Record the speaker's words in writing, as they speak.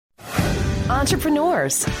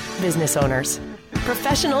Entrepreneurs, business owners,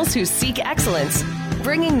 professionals who seek excellence,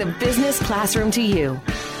 bringing the business classroom to you.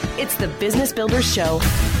 It's the Business Builders Show.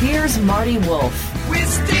 Here's Marty Wolf. We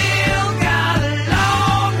still got a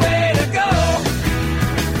long way to go.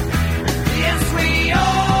 Yes, we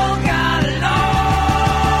all got a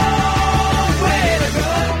long way to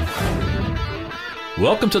go.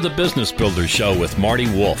 Welcome to the Business Builders Show with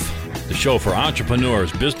Marty Wolf, the show for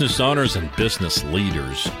entrepreneurs, business owners, and business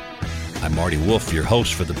leaders. I'm Marty Wolf, your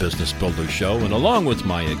host for the Business Builders Show, and along with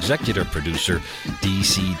my executive producer,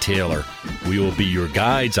 D.C. Taylor, we will be your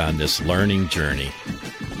guides on this learning journey.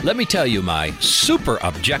 Let me tell you my super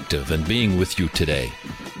objective in being with you today.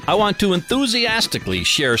 I want to enthusiastically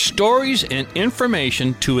share stories and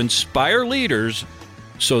information to inspire leaders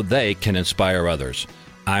so they can inspire others.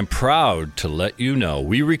 I'm proud to let you know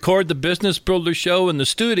we record the Business Builders Show in the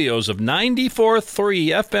studios of 94.3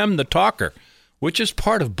 FM The Talker, which is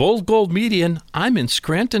part of Bold Gold Media, and I'm in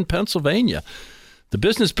Scranton, Pennsylvania. The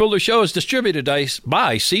Business Builder Show is distributed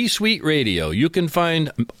by C-Suite Radio. You can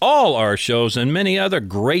find all our shows and many other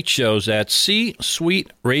great shows at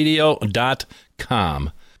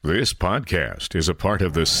csuiteradio.com. This podcast is a part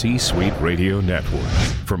of the C-Suite Radio Network.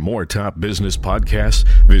 For more top business podcasts,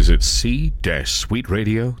 visit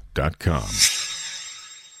c-suiteradio.com.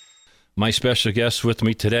 My special guest with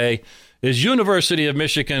me today is University of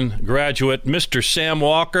Michigan graduate Mr. Sam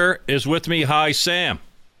Walker is with me. Hi, Sam.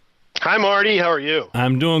 Hi, Marty. How are you?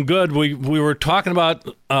 I'm doing good. We were talking about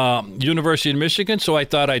University of Michigan, so I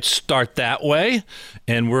thought I'd start that way.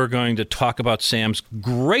 And we're going to talk about Sam's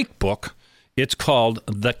great book. It's called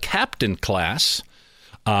The Captain Class,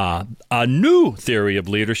 A New Theory of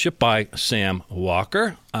Leadership by Sam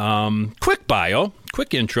Walker. Quick bio,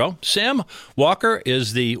 quick intro. Sam Walker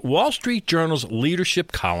is the Wall Street Journal's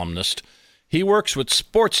leadership columnist. He works with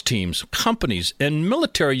sports teams, companies, and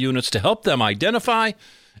military units to help them identify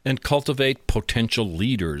and cultivate potential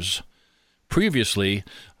leaders. Previously,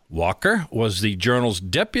 Walker was the journal's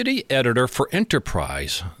deputy editor for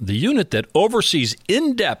Enterprise, the unit that oversees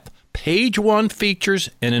in-depth page-one features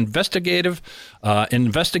and investigative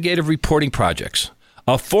reporting projects.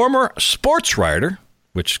 A former sports writer,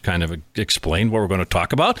 which kind of explained what we're going to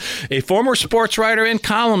talk about. A former sports writer and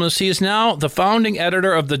columnist, he is now the founding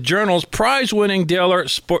editor of the Journal's prize-winning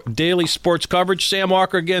daily sports coverage. Sam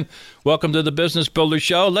Walker, again, welcome to the Business Builders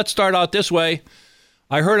Show. Let's start out this way.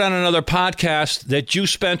 I heard on another podcast that you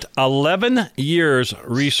spent 11 years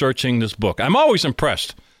researching this book. I'm always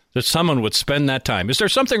impressed that someone would spend that time. Is there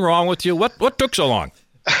something wrong with you? What took so long?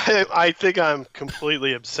 I think I'm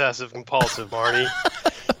completely obsessive compulsive, Marty.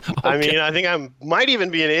 Okay. I mean, I think I might even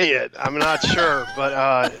be an idiot. I'm not sure, but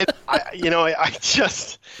I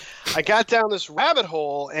got down this rabbit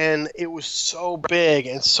hole, and it was so big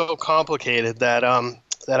and so complicated that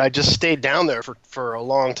I just stayed down there for a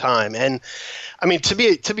long time. And I mean, to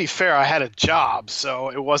be fair, I had a job, so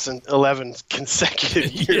it wasn't 11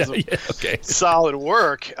 consecutive years of solid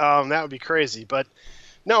work. That would be crazy, but.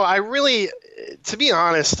 No, I really, to be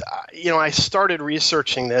honest, I started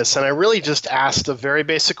researching this, and I really just asked a very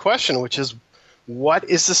basic question, which is, what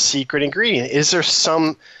is the secret ingredient? Is there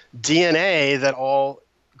some DNA that all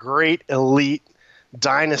great elite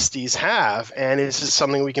dynasties have, and is this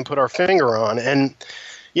something we can put our finger on? And,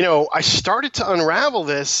 I started to unravel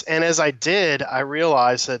this, and as I did, I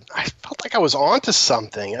realized that I felt like I was onto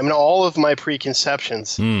something. I mean, all of my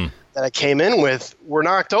preconceptions that I came in with were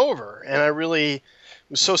knocked over, and I really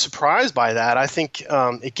was so surprised by that. I think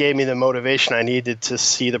it gave me the motivation I needed to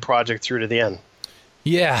see the project through to the end.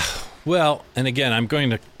 Yeah. Well, and again, I'm going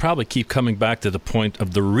to probably keep coming back to the point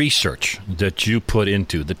of the research that you put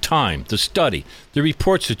into, the time, the study, the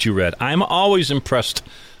reports that you read. I'm always impressed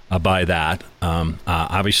by that.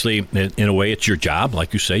 Obviously, in a way, it's your job.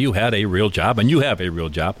 Like you say, you had a real job, and you have a real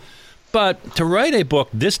job. But to write a book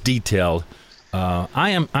this detailed,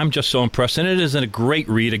 I'm just so impressed, and it is a great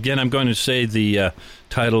read. Again, I'm going to say the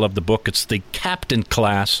title of the book. It's The Captain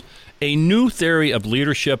Class, A New Theory of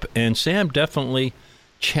Leadership, and Sam definitely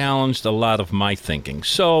challenged a lot of my thinking.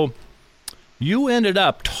 So you ended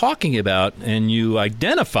up talking about, and you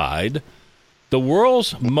identified, the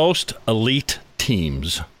world's most elite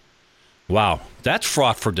teams. Wow, that's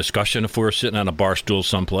fraught for discussion if we were sitting on a bar stool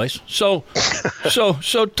someplace. So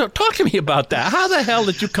talk to me about that. How the hell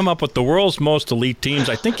did you come up with the world's most elite teams?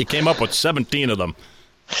 I think you came up with 17 of them.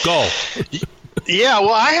 Go. Yeah,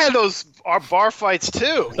 well, I had those bar fights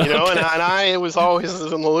too, and I was always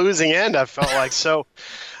on the losing end, I felt like. So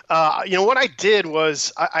What I did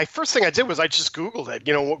was, first thing I did was I just Googled it,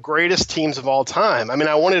 what greatest teams of all time. I mean,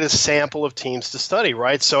 I wanted a sample of teams to study,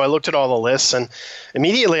 right? So I looked at all the lists, and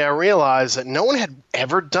immediately I realized that no one had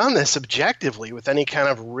ever done this objectively with any kind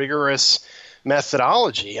of rigorous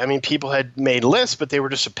methodology. I mean, people had made lists, but they were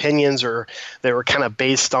just opinions, or they were kind of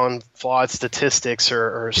based on flawed statistics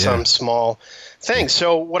or some small thing.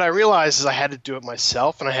 So what I realized is I had to do it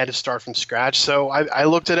myself, and I had to start from scratch. So I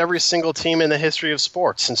looked at every single team in the history of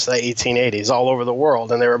sports since the 1880s all over the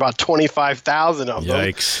world, and there were about 25,000 of them.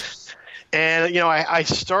 Yikes. And, I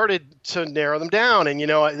started to narrow them down. And,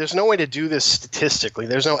 there's no way to do this statistically.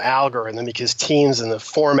 There's no algorithm because teams and the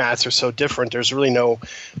formats are so different. There's really no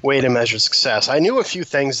way to measure success. I knew a few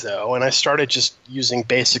things, though, and I started just using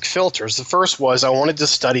basic filters. The first was I wanted to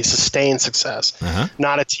study sustained success,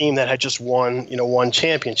 not a team that had just won one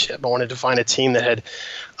championship. I wanted to find a team that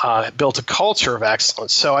had built a culture of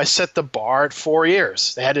excellence. So I set the bar at 4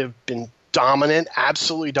 years. They had to have been dominant,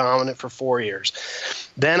 absolutely dominant for 4 years.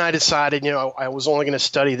 Then I decided, I was only going to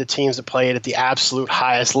study the teams that played at the absolute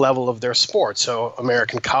highest level of their sport. So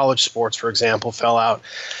American college sports, for example, fell out.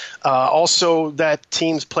 Also, that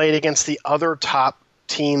teams played against the other top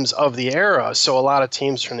teams of the era. So a lot of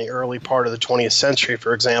teams from the early part of the 20th century,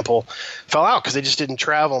 for example, fell out because they just didn't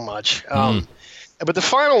travel much. But the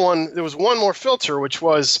final one, there was one more filter, which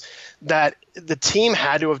was that the team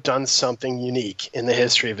had to have done something unique in the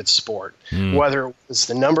history of its sport, whether it was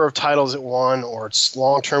the number of titles it won or its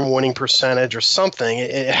long-term winning percentage or something.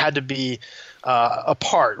 It had to be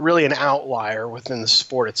apart, really an outlier within the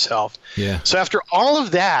sport itself. Yeah. So after all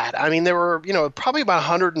of that, I mean, there were probably about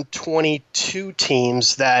 122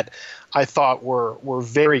 teams that I thought were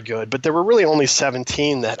very good, but there were really only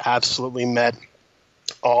 17 that absolutely met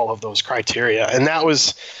all of those criteria, and that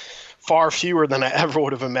was far fewer than I ever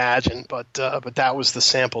would have imagined, but that was the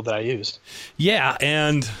sample that I used. Yeah,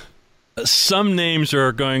 and some names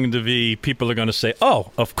are going to be, people are going to say,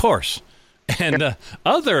 oh, of course. And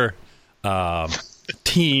other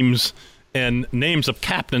teams and names of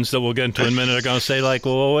captains that we'll get into in a minute are going to say, like,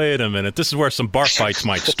 well, wait a minute, this is where some bar fights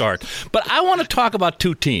might start. But I want to talk about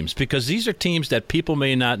two teams, because these are teams that people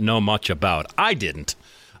may not know much about. I didn't.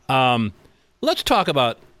 Let's talk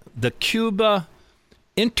about the Cuba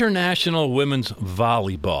International Women's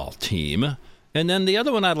Volleyball Team. And then the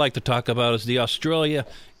other one I'd like to talk about is the Australia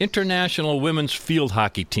International Women's Field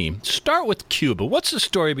Hockey Team. Start with Cuba. What's the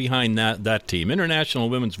story behind that team,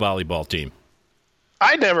 International Women's Volleyball Team?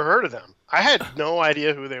 I'd never heard of them. I had no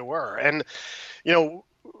idea who they were. And,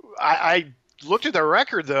 I looked at their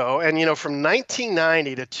record, though, and, from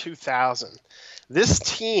 1990 to 2000, this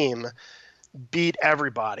team beat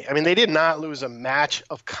everybody. I mean, they did not lose a match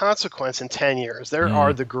of consequence in 10 years. They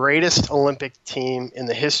are the greatest Olympic team in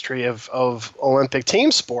the history of Olympic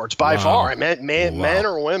team sports by far. I mean, men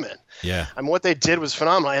or women. Yeah. I mean, what they did was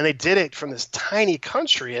phenomenal. And they did it from this tiny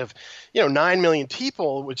country of, 9 million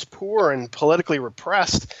people, which is poor and politically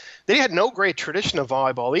repressed. They had no great tradition of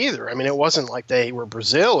volleyball either. I mean, it wasn't like they were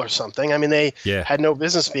Brazil or something. I mean, they had no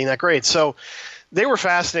business being that great. So they were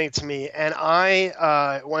fascinating to me, and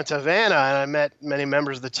I went to Havana, and I met many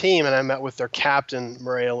members of the team, and I met with their captain,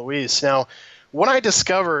 Maria Luis. Now, what I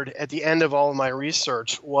discovered at the end of all of my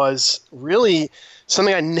research was really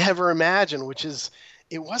something I never imagined, which is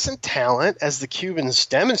it wasn't talent, as the Cubans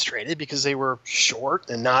demonstrated, because they were short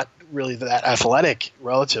and not really that athletic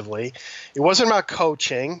relatively. It wasn't about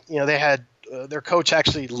coaching. They had their coach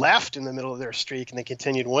actually left in the middle of their streak, and they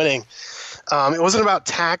continued winning. It wasn't about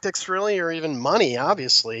tactics, really, or even money,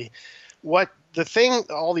 obviously. The thing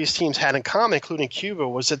all these teams had in common, including Cuba,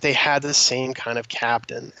 was that they had the same kind of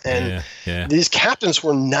captain. And these captains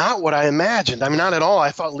were not what I imagined. I mean, not at all.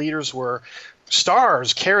 I thought leaders were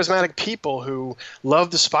stars, charismatic people who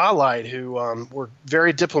loved the spotlight, who were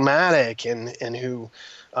very diplomatic and who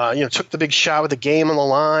took the big shot with the game on the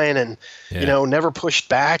line and, never pushed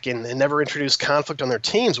back and never introduced conflict on their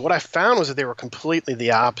teams. What I found was that they were completely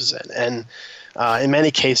the opposite. And in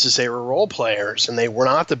many cases, they were role players, and they were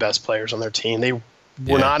not the best players on their team. They were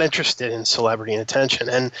not interested in celebrity and attention.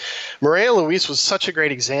 And Maria Luis was such a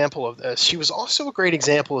great example of this. She was also a great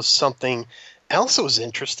example of something else that was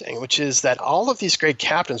interesting, which is that all of these great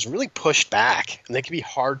captains really pushed back, and they could be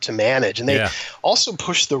hard to manage. And they also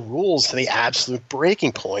pushed the rules to the absolute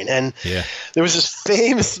breaking point. And there was this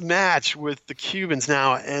famous match with the Cubans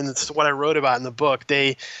now, and it's what I wrote about in the book.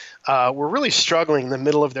 They were really struggling in the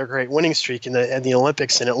middle of their great winning streak in the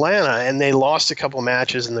Olympics in Atlanta, and they lost a couple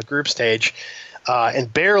matches in the group stage.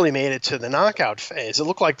 And barely made it to the knockout phase. It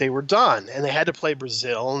looked like they were done, and they had to play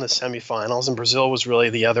Brazil in the semifinals, and Brazil was really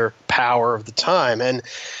the other power of the time. And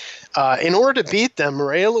In order to beat them,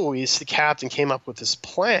 Maria Luis, the captain, came up with this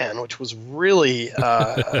plan, which was really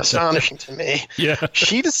astonishing to me. Yeah.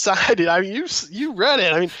 She decided, I mean, you read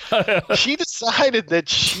it. I mean, she decided that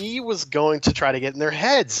she was going to try to get in their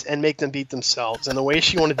heads and make them beat themselves. And the way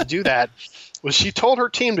she wanted to do that was she told her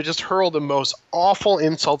team to just hurl the most awful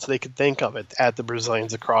insults they could think of at the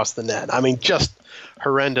Brazilians across the net. I mean, just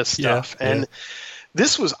horrendous stuff. Yeah, and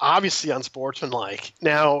this was obviously unsportsmanlike.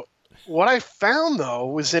 Now, what I found, though,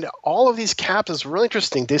 was that all of these captains were really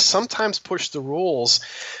interesting. They sometimes pushed the rules,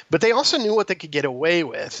 but they also knew what they could get away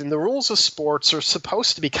with. And the rules of sports are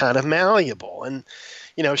supposed to be kind of malleable. And,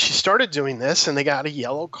 you know, she started doing this, and they got a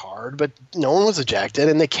yellow card, but no one was ejected,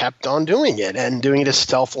 and they kept on doing it and doing it as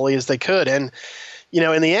stealthily as they could. And, you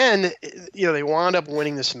know, in the end, you know, they wound up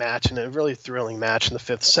winning this match in a really thrilling match in the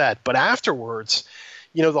fifth set. But afterwards,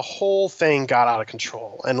 you know, the whole thing got out of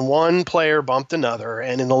control, and one player bumped another,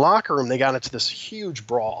 and in the locker room, they got into this huge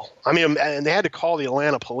brawl. I mean, and they had to call the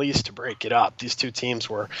Atlanta police to break it up. These two teams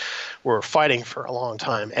were fighting for a long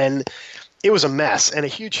time, and it was a mess and a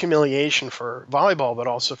huge humiliation for volleyball, but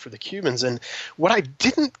also for the Cubans. And what I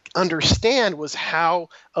didn't understand was how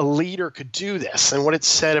a leader could do this and what it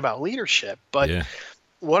said about leadership. But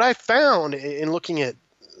what I found in looking at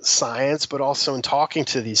science, but also in talking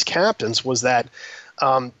to these captains, was that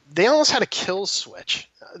they almost had a kill switch.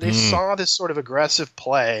 They saw this sort of aggressive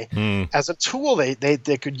play as a tool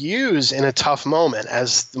they could use in a tough moment,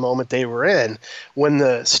 as the moment they were in, when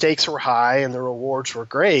the stakes were high and the rewards were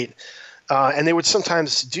great. And they would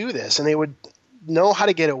sometimes do this, and they would know how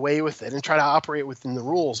to get away with it and try to operate within the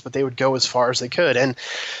rules, but they would go as far as they could. And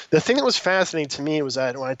the thing that was fascinating to me was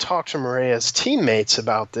that when I talked to Maria's teammates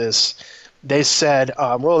about this, they said,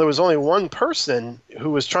 well, there was only one person who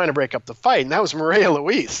was trying to break up the fight, and that was Maria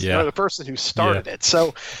Luis, the person who started it.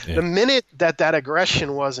 So the minute that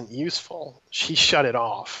aggression wasn't useful, she shut it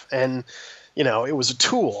off. And, you know, it was a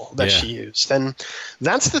tool that she used. And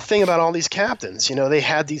that's the thing about all these captains. You know, they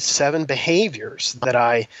had these 7 behaviors that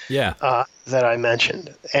I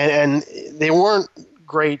mentioned. And they weren't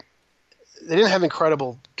great. They didn't have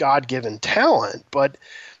incredible God-given talent, but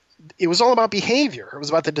it was all about behavior. It was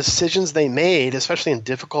about the decisions they made, especially in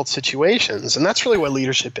difficult situations. And that's really what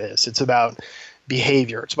leadership is. It's about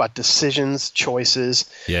behavior. It's about decisions, choices,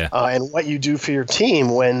 and what you do for your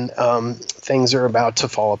team when things are about to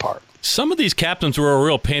fall apart. Some of these captains were a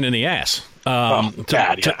real pain in the ass.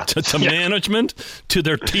 To management, to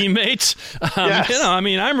their teammates. You know, I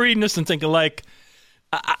mean, I'm reading this and thinking, like,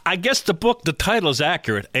 I guess the title is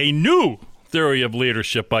accurate. A New Theory of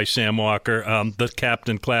Leadership by Sam Walker, the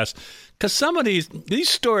captain class. Because some of these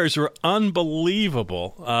stories are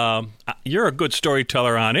unbelievable. You're a good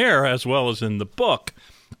storyteller on air as well as in the book.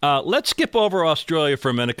 Let's skip over Australia for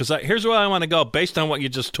a minute, because here's where I want to go based on what you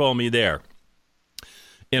just told me there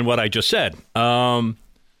and what I just said.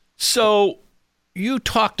 So you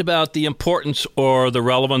talked about the importance or the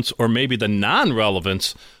relevance or maybe the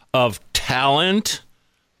non-relevance of talent,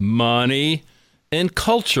 money, and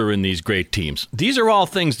culture in these great teams. These are all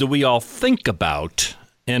things that we all think about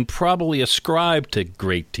and probably ascribe to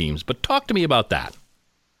great teams. But talk to me about that.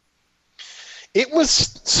 It was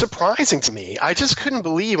surprising to me. I just couldn't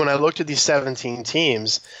believe when I looked at these 17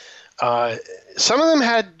 teams. Some of them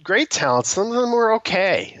had great talent. Some of them were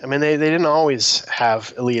okay. I mean, they didn't always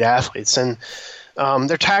have elite athletes. And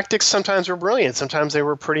their tactics sometimes were brilliant. Sometimes they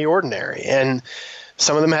were pretty ordinary. And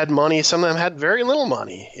some of them had money. Some of them had very little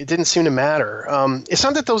money. It didn't seem to matter. It's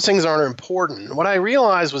not that those things aren't important. What I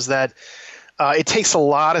realized was that it takes a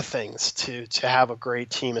lot of things to have a great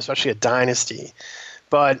team, especially a dynasty.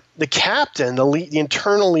 But the captain, the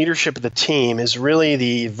internal leadership of the team, is really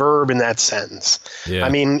the verb in that sentence. I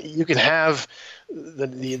mean, you can have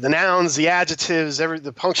the nouns, the adjectives,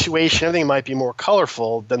 the punctuation, everything might be more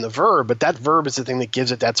colorful than the verb, but that verb is the thing that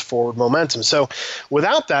gives it that forward momentum. So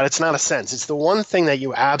without that, it's not a sentence. It's the one thing that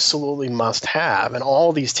you absolutely must have, and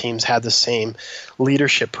all these teams had the same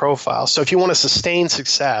leadership profile. So if you want to sustain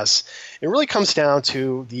success, it really comes down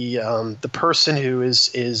to the person who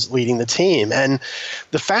is leading the team. And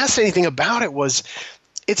the fascinating thing about it was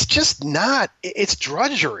it's just not – it's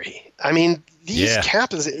drudgery. I mean, these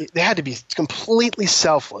captains, they had to be completely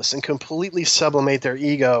selfless and completely sublimate their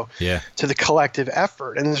ego to the collective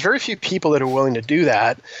effort. And there's very few people that are willing to do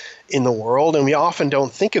that in the world, and we often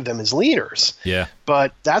don't think of them as leaders.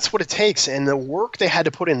 But that's what it takes. And the work they had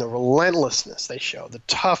to put in, the relentlessness they show, the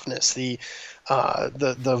toughness, the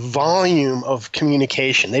the volume of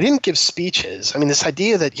communication. They didn't give speeches. I mean, this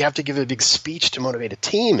idea that you have to give a big speech to motivate a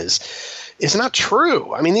team is not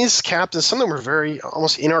true. I mean, these captains, some of them were very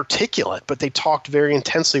almost inarticulate, but they talked very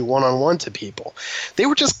intensely one-on-one to people. They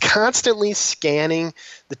were just constantly scanning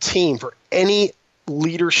the team for any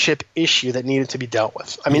leadership issue that needed to be dealt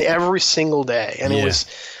with. I mean, every single day. And it was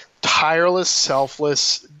tireless,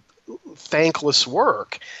 selfless, thankless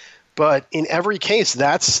work. But in every case,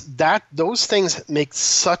 those things make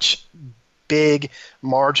such big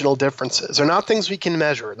marginal differences. They're not things we can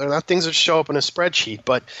measure. They're not things that show up in a spreadsheet.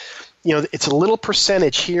 But it's a little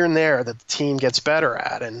percentage here and there that the team gets better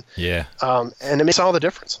at, and it makes all the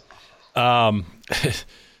difference.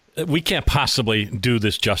 We can't possibly do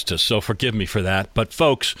this justice, so forgive me for that. But,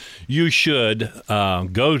 folks, you should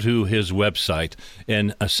go to his website,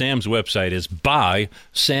 and Sam's website is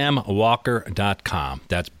bysamwalker.com.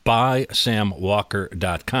 That's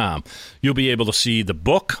bysamwalker.com. You'll be able to see the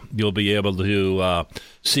book. You'll be able to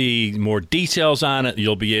see more details on it.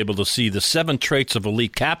 You'll be able to see the 7 traits of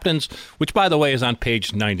elite captains, which, by the way, is on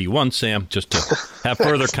page 91, Sam, just to have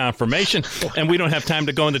further confirmation. And we don't have time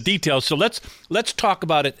to go into details, so let's talk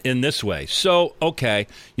about it in this way. So, okay,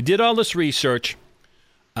 you did all this research.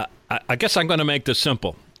 I guess I'm going to make this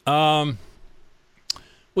simple. Was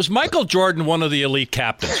Michael Jordan one of the elite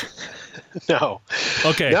captains? No.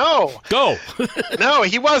 Okay. No. Go. No,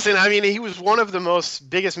 he wasn't. I mean, he was one of the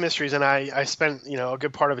biggest mysteries, and I spent a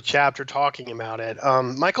good part of a chapter talking about it.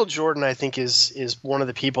 Michael Jordan, I think, is one of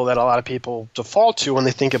the people that a lot of people default to when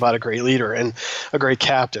they think about a great leader and a great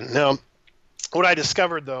captain. Now, what I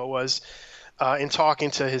discovered, though, was in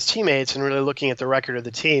talking to his teammates and really looking at the record of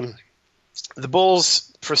the team, the Bulls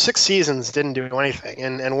for 6 seasons didn't do anything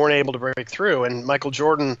and weren't able to break through. And Michael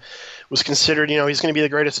Jordan was considered, he's going to be the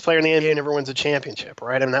greatest player in the NBA and never wins a championship,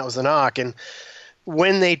 right? I mean, that was the knock. And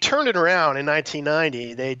when they turned it around in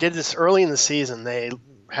 1990, they did this early in the season. They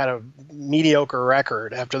had a mediocre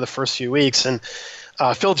record after the first few weeks. And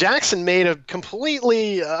Phil Jackson made a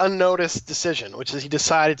completely unnoticed decision, which is he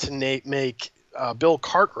decided to make Bill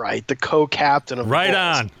Cartwright the co-captain of the Bulls.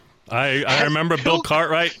 On. I remember Bill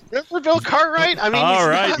Cartwright. Remember Bill Cartwright? I mean, all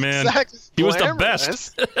right, man. Exactly he was the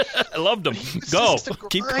best. I loved him. Go. Just a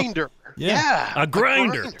grinder. Yeah, a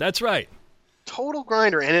grinder. That's right. Total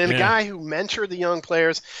grinder. And a guy who mentored the young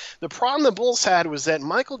players. The problem the Bulls had was that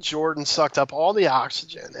Michael Jordan sucked up all the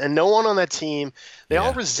oxygen, and no one on that team, they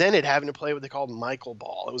all resented having to play what they called Michael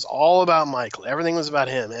ball. It was all about Michael. Everything was about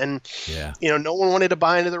him. And, no one wanted to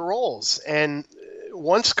buy into the roles. And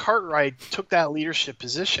once Cartwright took that leadership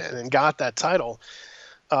position and got that title,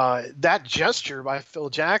 that gesture by Phil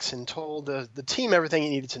Jackson told the team everything he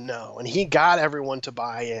needed to know. And he got everyone to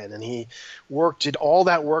buy in, and he did all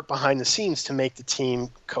that work behind the scenes to make the team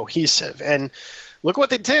cohesive. And look what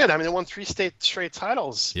they did. I mean, they won 3 straight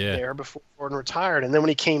titles there before Jordan retired. And then when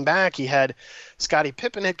he came back, he had Scottie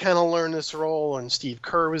Pippen had kind of learned this role, and Steve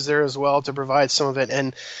Kerr was there as well to provide some of it.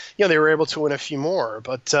 And, they were able to win a few more.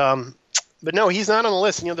 But no, he's not on the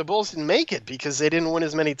list. The Bulls didn't make it because they didn't win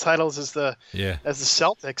as many titles as the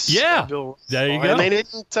Celtics. Yeah, there you go. And they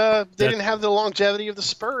didn't have the longevity of the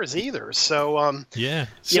Spurs either. So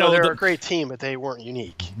so they're a great team, but they weren't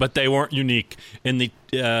unique. In the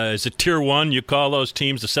is it Tier 1? You call those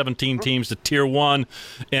teams, the 17 teams, the Tier 1.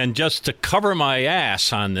 And just to cover my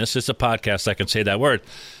ass on this, it's a podcast, I can say that word.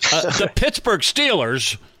 The Pittsburgh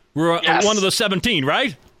Steelers were one of the 17,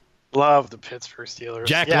 right? Love the Pittsburgh Steelers.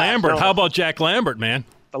 Jack Lambert. How about Jack Lambert, man?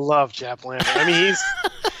 I love Jack Lambert. I mean,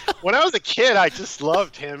 when I was a kid, I just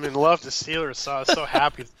loved him and loved the Steelers, so I was so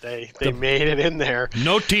happy that they made it in there.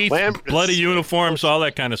 No teeth, bloody uniforms, all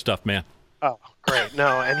that kind of stuff, man. Oh, great.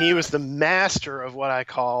 No, and he was the master of what I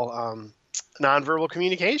call nonverbal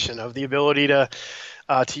communication, of the ability to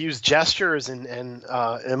use gestures and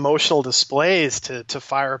emotional displays to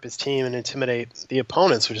fire up his team and intimidate the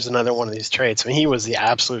opponents, which is another one of these traits. I mean, he was the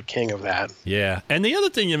absolute king of that. Yeah. And the other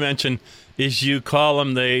thing you mentioned is you call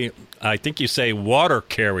them I think you say water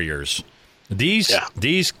carriers. These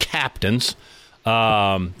captains,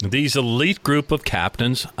 these elite group of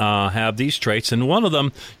captains have these traits. And one of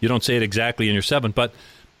them, you don't say it exactly in your 7, but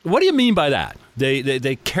what do you mean by that?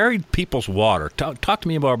 They carried people's water. Talk to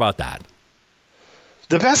me more about that.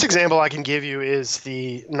 The best example I can give you is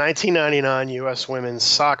the 1999 U.S. women's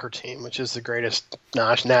soccer team, which is the greatest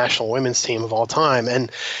national women's team of all time.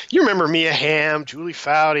 And you remember Mia Hamm, Julie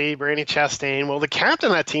Foudy, Brandi Chastain. Well, the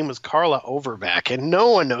captain of that team was Carla Overbeck, and no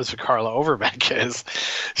one knows who Carla Overbeck is.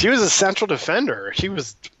 She was a central defender. She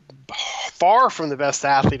was far from the best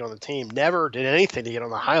athlete on the team, never did anything to get on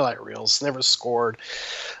the highlight reels, never scored.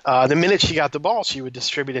 The minute she got the ball, she would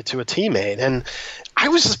distribute it to a teammate. And I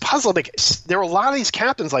was just puzzled. Like, there were a lot of these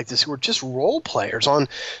captains like this who were just role players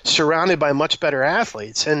surrounded by much better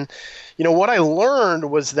athletes. And, what I learned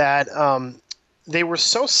was that they were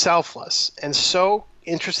so selfless and so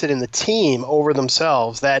interested in the team over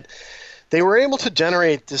themselves that they were able to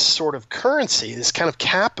generate this sort of currency, this kind of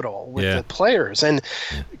capital with the players. And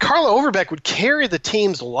Carla Overbeck would carry the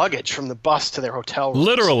team's luggage from the bus to their hotel rooms.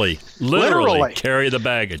 Literally carry the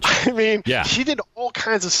baggage. I mean, she did all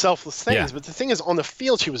kinds of selfless things. But the thing is, on the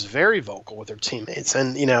field, she was very vocal with her teammates.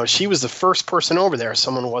 And, she was the first person over there if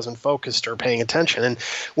someone wasn't focused or paying attention. And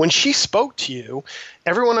when she spoke to you,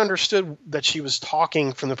 everyone understood that she was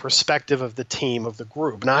talking from the perspective of the team, of the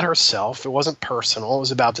group, not herself. It wasn't personal. It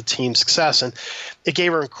was about the team's success. And it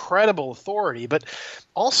gave her incredible authority. But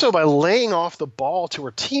also by laying off the ball to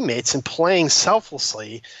her teammates and playing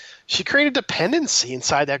selflessly, she created dependency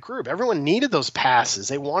inside that group. Everyone needed those passes.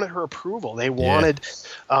 They wanted her approval. They wanted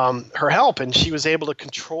her help, and she was able to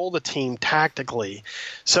control the team tactically.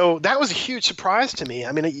 So that was a huge surprise to me.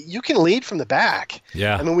 I mean, you can lead from the back.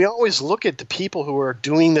 Yeah. I mean, we always look at the people who are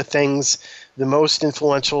doing the things, the most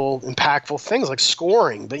influential, impactful things like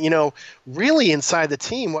scoring. But, really inside the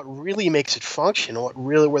team, what really makes it function,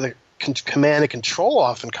 where the command and control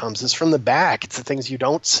often comes is from the back. It's the things you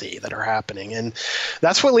don't see that are happening. And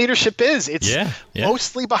that's what leadership is. It's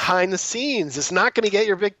mostly behind the scenes. It's not going to get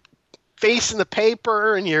your big face in the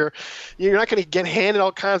paper and you're not going to get handed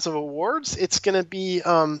all kinds of awards. It's going to be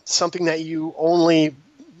something that the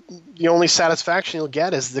only satisfaction you'll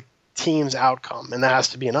get is the team's outcome, and that has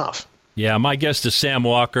to be enough. Yeah, my guest is Sam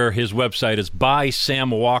Walker. His website is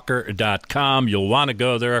buysamwalker.com. You'll want to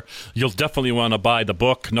go there. You'll definitely want to buy the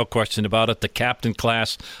book, no question about it, The Captain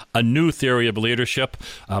Class, A New Theory of Leadership,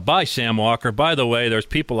 by Sam Walker. By the way, there's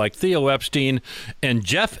people like Theo Epstein and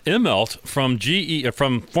Jeff Immelt from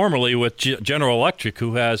formerly with General Electric,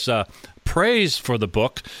 who has praise for the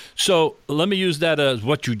book. So let me use that as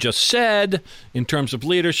what you just said in terms of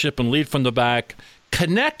leadership and lead from the back.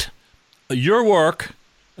 Connect your work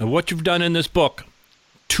and what you've done in this book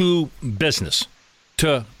to business,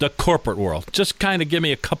 to the corporate world. Just kind of give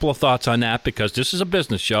me a couple of thoughts on that, because this is a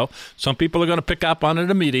business show. Some people are going to pick up on it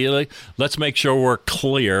immediately. Let's make sure we're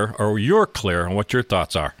clear, or you're clear on what your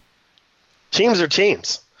thoughts are. Teams are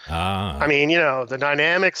teams. I mean, the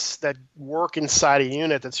dynamics that work inside a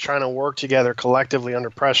unit that's trying to work together collectively under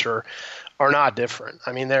pressure are not different.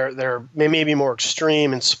 I mean, they may be more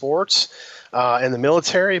extreme in sports, in the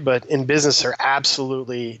military, but in business they're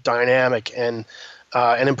absolutely dynamic and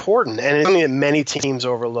important, and it's something that many teams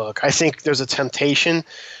overlook. I think there's a temptation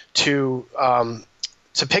to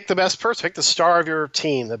pick the best person, pick the star of your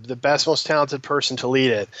team, the best, most talented person to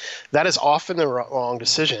lead it. That is often the wrong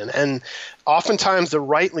decision. And oftentimes the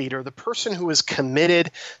right leader, the person who is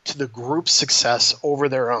committed to the group's success over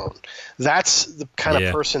their own, that's the kind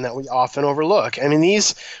of person that we often overlook. I mean,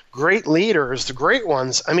 these great leaders, the great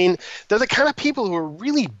ones, I mean, they're the kind of people who are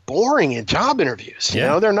really boring in job interviews. They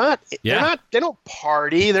don't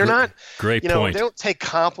party. They're not, great point. They don't take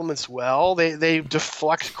compliments well. They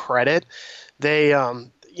deflect credit. They're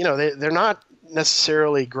not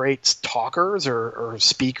necessarily great talkers or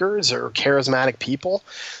speakers or charismatic people.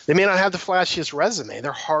 They may not have the flashiest resume.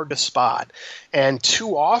 They're hard to spot. And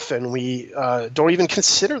too often we don't even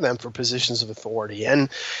consider them for positions of authority. And,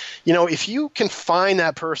 if you can find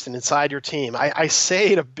that person inside your team, I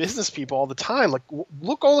say to business people all the time, like,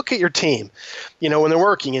 look at your team, when they're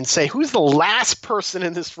working, and say, who's the last person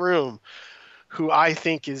in this room who I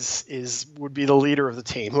think would be the leader of the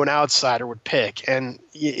team, who an outsider would pick. And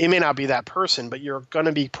it may not be that person, but you're going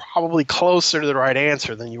to be probably closer to the right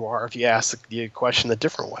answer than you are if you ask the question a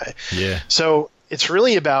different way. Yeah. So it's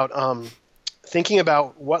really about thinking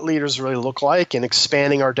about what leaders really look like and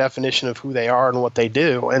expanding our definition of who they are and what they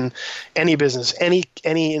do. And any business, any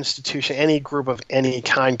institution, any group of any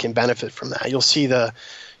kind can benefit from that. You'll see the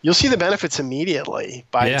benefits immediately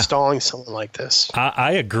by installing someone like this.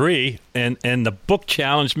 I agree. And the book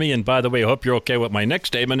challenged me. And by the way, I hope you're okay with my next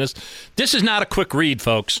statement is, this is not a quick read,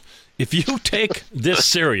 folks. If you take this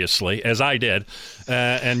seriously, as I did,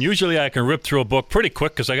 and usually I can rip through a book pretty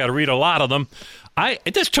quick because I got to read a lot of them.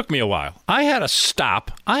 This took me a while. I had to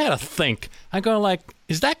stop. I had to think. I go like,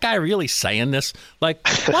 is that guy really saying this? Like,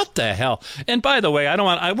 what the hell? And by the way,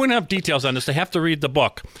 I wouldn't have details on this. They have to read the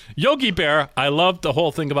book. Yogi Bear, I love the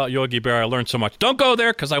whole thing about Yogi Bear. I learned so much. Don't go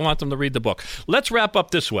there because I want them to read the book. Let's wrap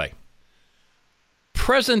up this way.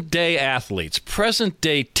 Present-day athletes,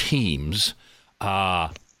 present-day teams,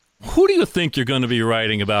 who do you think you're going to be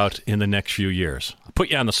writing about in the next few years? I'll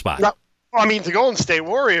put you on the spot. I mean, the Golden State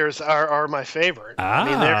Warriors are my favorite. I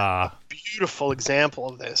mean, they're a beautiful example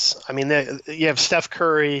of this. I mean, you have Steph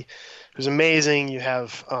Curry, who's amazing. You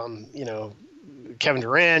have, Kevin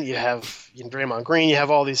Durant. You have Draymond Green. You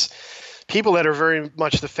have all these people that are very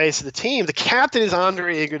much the face of the team. The captain is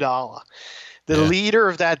Andre Iguodala, the leader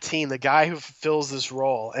of that team, the guy who fulfills this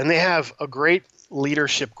role. And they have a great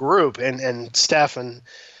leadership group. And Steph and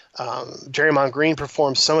Draymond Green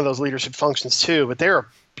performs some of those leadership functions too. But they're a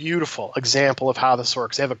beautiful example of how this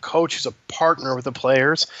works. They have a coach who's a partner with the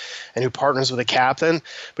players and who partners with the captain.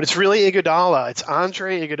 But it's really Iguodala. It's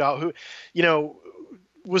Andre Iguodala who,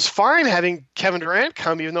 was fine having Kevin Durant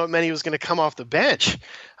come, even though it meant he was going to come off the bench.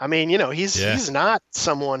 I mean, he's not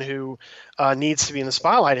someone who needs to be in the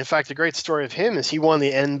spotlight. In fact, the great story of him is he won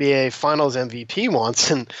the NBA Finals MVP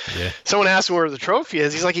once, and someone asked him where the trophy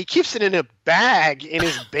is. He's like, he keeps it in a bag in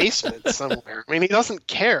his basement somewhere. I mean, he doesn't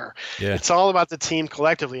care. Yeah. It's all about the team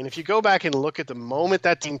collectively. And if you go back and look at the moment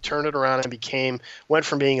that team turned it around and went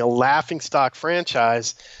from being a laughingstock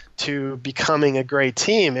franchise to becoming a great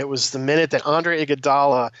team, it was the minute that Andre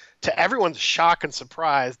Iguodala, to everyone's shock and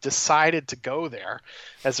surprise, decided to go there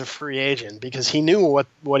as a free agent because he knew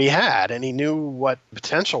what he had and he knew what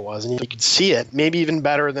potential was, and you could see it maybe even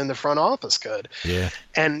better than the front office could. Yeah.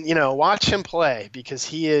 And watch him play because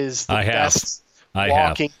he is the best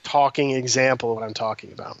talking example of what I'm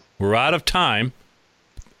talking about. We're out of time.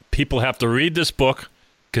 People have to read this book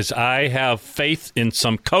because I have faith in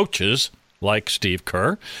some coaches like Steve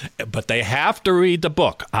Kerr, but they have to read the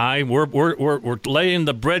book. We're laying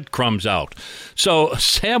the breadcrumbs out. So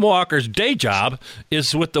Sam Walker's day job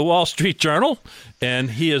is with the Wall Street Journal, and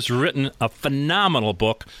he has written a phenomenal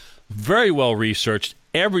book, very well researched.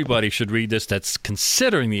 Everybody should read this that's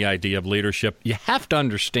considering the idea of leadership. You have to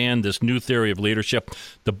understand this new theory of leadership.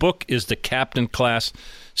 The book is The Captain Class.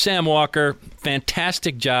 Sam Walker,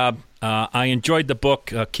 fantastic job. I enjoyed the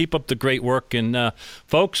book. Keep up the great work. And,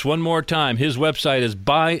 folks, one more time, his website is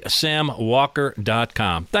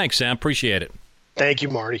buysamwalker.com. Thanks, Sam. Appreciate it. Thank you,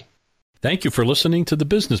 Marty. Thank you for listening to the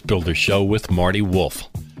Business Builder Show with Marty Wolf.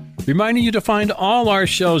 Reminding you to find all our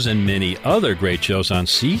shows and many other great shows on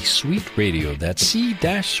C-Suite Radio. That's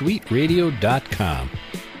c-suiteradio.com.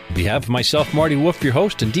 On behalf of myself, Marty Wolf, your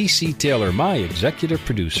host, and DC Taylor, my executive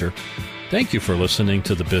producer, thank you for listening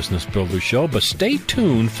to the Business Builder Show, but stay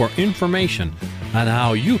tuned for information on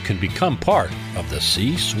how you can become part of the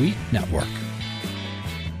C-Suite Network.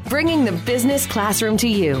 Bringing the business classroom to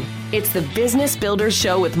you. It's the Business Builder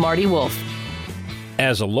Show with Marty Wolf.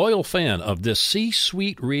 As a loyal fan of this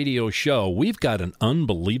C-Suite Radio show, we've got an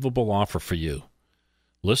unbelievable offer for you.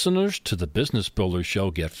 Listeners to the Business Builder Show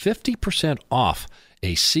get 50% off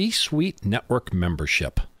a C-Suite Network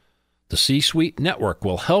membership. The C-Suite Network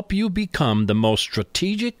will help you become the most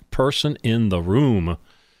strategic person in the room.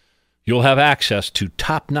 You'll have access to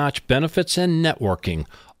top-notch benefits and networking,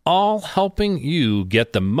 all helping you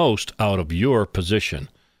get the most out of your position.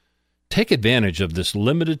 Take advantage of this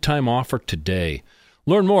limited-time offer today.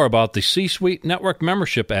 Learn more about the C-Suite Network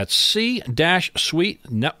membership at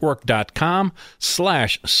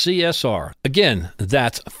c-suitenetwork.com/CSR. Again,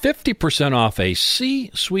 that's 50% off a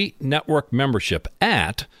C-Suite Network membership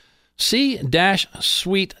at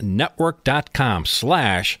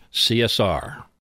c-suitenetwork.com/CSR.